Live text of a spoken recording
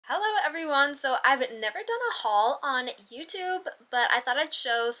Hello everyone! So I've never done a haul on YouTube, but I thought I'd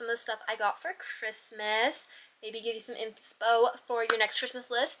show some of the stuff I got for Christmas. Maybe give you some inspo for your next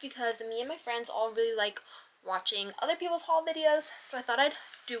Christmas list because me and my friends all really like watching other people's haul videos, so I thought I'd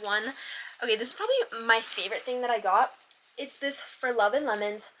do one. Okay, this is probably my favorite thing that I got. It's this For Love and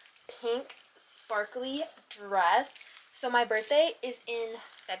Lemons pink sparkly dress. So my birthday is in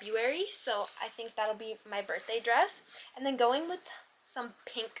February, so I think that'll be my birthday dress. And then going with some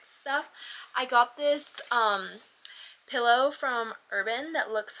pink stuff, I got this pillow from Urban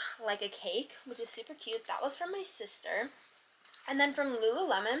that looks like a cake, which is super cute. That was from my sister. And then from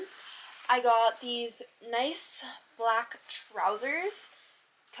Lululemon, I got these nice black trousers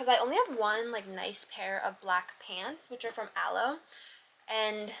because I only have one like nice pair of black pants, which are from Aloe.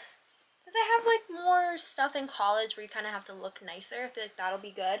 And since I have like more stuff in college where you kind of have to look nicer, I feel like that'll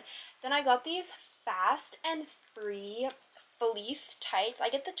be good. Then I got these Fast and Free fleece tights. I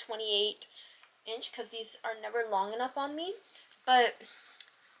get the 28-inch because these are never long enough on me, but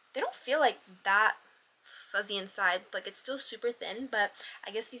they don't feel like that fuzzy inside. Like, it's still super thin, but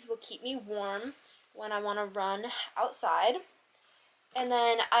I guess these will keep me warm when I want to run outside. And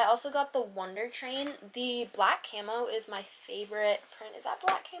then I also got the Wonder Train. The black camo is my favorite print. Is that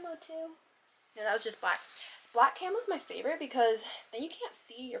black camo too? No, that was just black. Black camo is my favorite because then you can't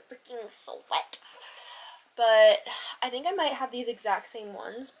see your freaking silhouette. But I think I might have these exact same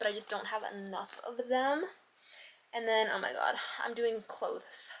ones, but I just don't have enough of them. And then, oh my god, I'm doing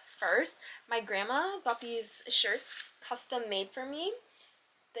clothes first. My grandma got these shirts custom made for me.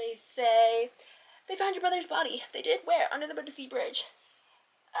 They say, "They found your brother's body. They did where? Under the Sea Bridge."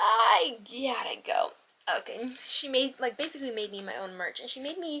 I gotta go. Okay, she made, like, basically made me my own merch, and she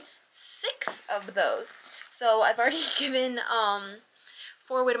made me 6 of those. So I've already given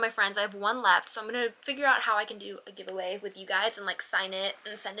 4 away to my friends. I have 1 left, so I'm gonna figure out how I can do a giveaway with you guys and like sign it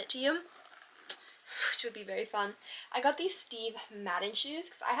and send it to you, which would be very fun. I got these Steve Madden shoes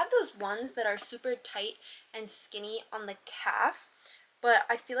because I have those ones that are super tight and skinny on the calf, but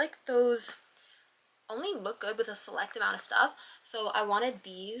I feel like those only look good with a select amount of stuff, so I wanted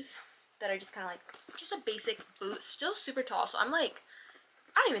these that are just kind of like just a basic boot, still super tall. So I'm like,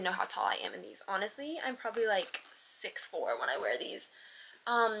 I don't even know how tall I am in these, honestly. I'm probably like 6'4" when I wear these.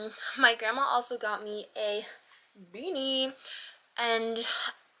 My grandma also got me a beanie and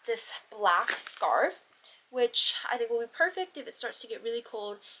this black scarf, which I think will be perfect if it starts to get really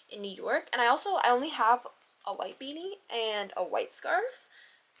cold in New York. And I only have a white beanie and a white scarf.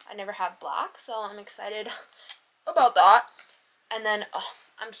 I never have black, so I'm excited about that. And then, oh,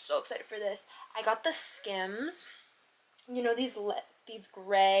 I'm so excited for this. I got the Skims. You know, these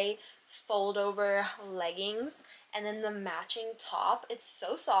gray fold over leggings and then the matching top. It's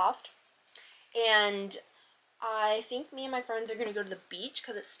so soft, and I think me and my friends are gonna go to the beach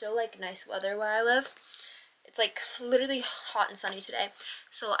because it's still like nice weather where I live. It's like literally hot and sunny today,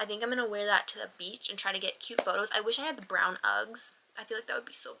 so I think I'm gonna wear that to the beach and try to get cute photos. I wish I had the brown Uggs. I feel like that would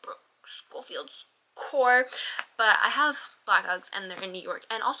be so Schofield's core, but I have black Uggs and they're in New York,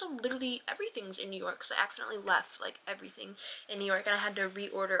 and also literally everything's in New York because I accidentally left like everything in New York and I had to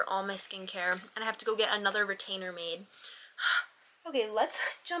reorder all my skincare and I have to go get another retainer made. Okay, let's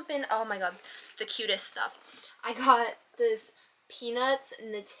jump in. Oh my god, the cutest stuff. I got this Peanuts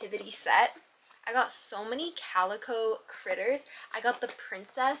nativity set. I got so many Calico critters. I got the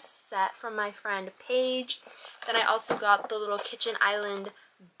princess set from my friend Paige. Then I also got the little Kitchen Island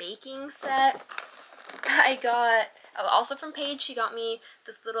baking set. I got, oh, also from Paige, she got me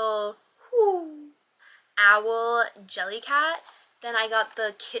this little owl jelly cat. Then I got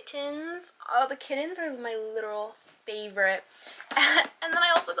the kittens. Oh, the kittens are my literal favorite. And then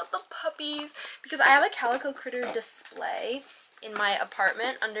I also got the puppies because I have a Calico critter display in my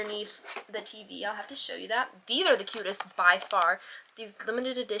apartment underneath the TV. I'll have to show you that. These are the cutest by far. These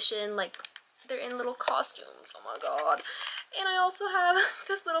limited edition, like, they're in little costumes. Oh my god. And I also have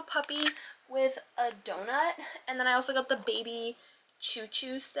this little puppy with a donut. And then I also got the baby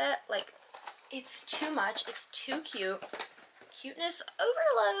choo-choo set. Like, it's too much. It's too cute. Cuteness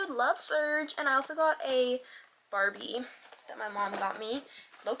overload. Love surge. And I also got a Barbie that my mom got me.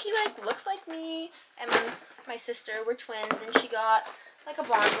 Loki like looks like me, and my sister, we're twins, and she got like a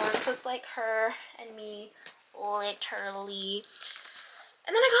blonde one, so it's like her and me, literally.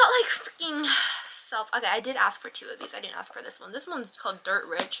 And then I got like freaking okay, I did ask for 2 of these. I didn't ask for this one. This one's called Dirt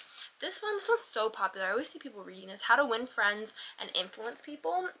Rich. This one's so popular. I always see people reading this. How to win friends and influence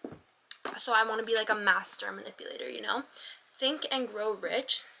people. So I want to be like a master manipulator, you know? Think and Grow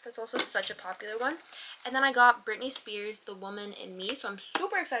Rich. That's also such a popular one. And then I got Britney Spears' The Woman in Me, so I'm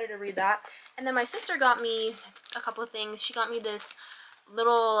super excited to read that. And then my sister got me a couple of things. She got me this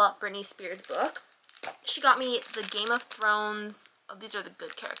little Britney Spears book. She got me the Game of Thrones, oh, these are the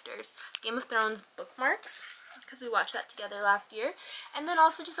good characters, Game of Thrones bookmarks, because we watched that together last year. And then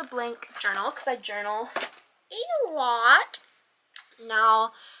also just a blank journal, because I journal a lot.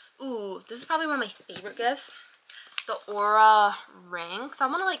 Now, ooh, this is probably one of my favorite gifts. The Aura ring. So I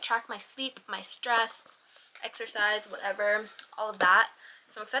want to like track my sleep, my stress, exercise, whatever, all of that.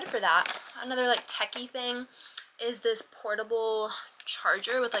 So I'm excited for that. Another like techie thing is this portable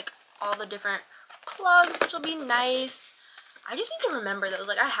charger with like all the different plugs, which will be nice. I just need to remember those.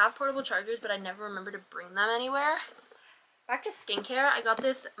 Like I have portable chargers, but I never remember to bring them anywhere. Back to skincare, I got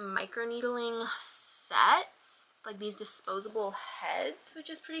this microneedling set, like these disposable heads, which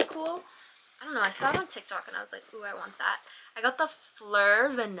is pretty cool. I don't know, I saw it on TikTok and I was like, ooh, I want that. I got the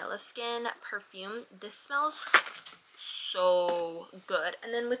Fleur Vanilla Skin perfume. This smells so good.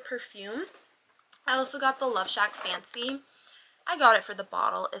 And then with perfume, I also got the Love Shack Fancy. I got it for the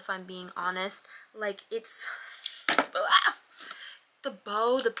bottle, if I'm being honest. Like, it's... the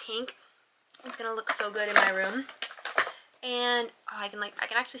bow, the pink, it's gonna look so good in my room. And oh, I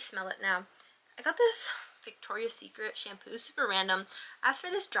can actually smell it now. I got this Victoria's Secret shampoo, super random. As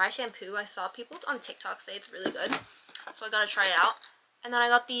for this dry shampoo, I saw people on TikTok say it's really good, so I gotta try it out. And then I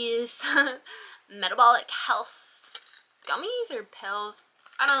got these metabolic health gummies or pills.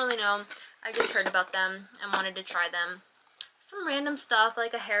 I don't really know. I just heard about them and wanted to try them. Some random stuff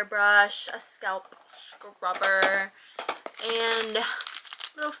like a hairbrush, a scalp scrubber, and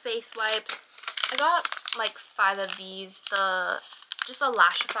little face wipes. I got like 5 of these. Just a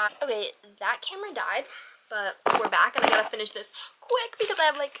Lashify. Okay, that camera died, but we're back and I gotta finish this quick because I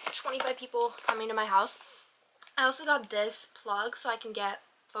have like 25 people coming to my house. I also got this plug so I can get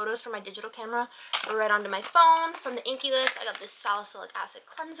photos from my digital camera right onto my phone. From the Inky List, I got this salicylic acid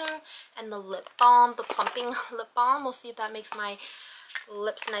cleanser and the lip balm, the plumping lip balm. We'll see if that makes my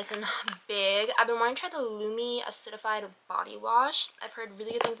lips nice and big. I've been wanting to try the Lumi acidified body wash. I've heard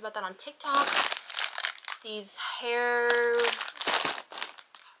really good things about that on TikTok. These hair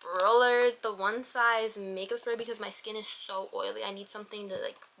rollers, the one size makeup spray, because my skin is so oily. I need something to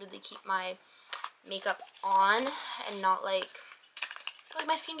like really keep my makeup on and not like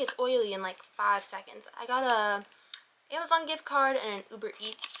my skin gets oily in like 5 seconds. I got a Amazon gift card and an Uber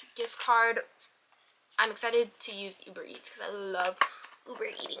Eats gift card. I'm excited to use Uber Eats because I love Uber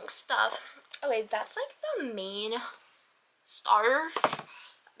eating stuff. Okay, that's like the main starters.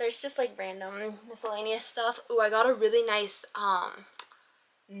 There's just like random miscellaneous stuff. Ooh, I got a really nice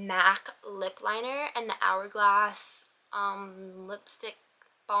MAC lip liner and the Hourglass lipstick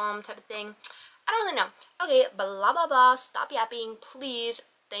balm type of thing. I don't really know. Okay, blah blah blah, stop yapping, please.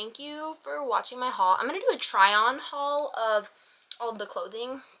 Thank you for watching my haul. I'm gonna do a try-on haul of all of the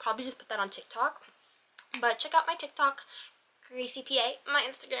clothing. Probably just put that on TikTok. But check out my TikTok, GraciePA, my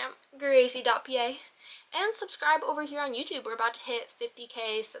Instagram, Gracie.pa, and subscribe over here on YouTube. We're about to hit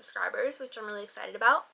 50K subscribers, which I'm really excited about.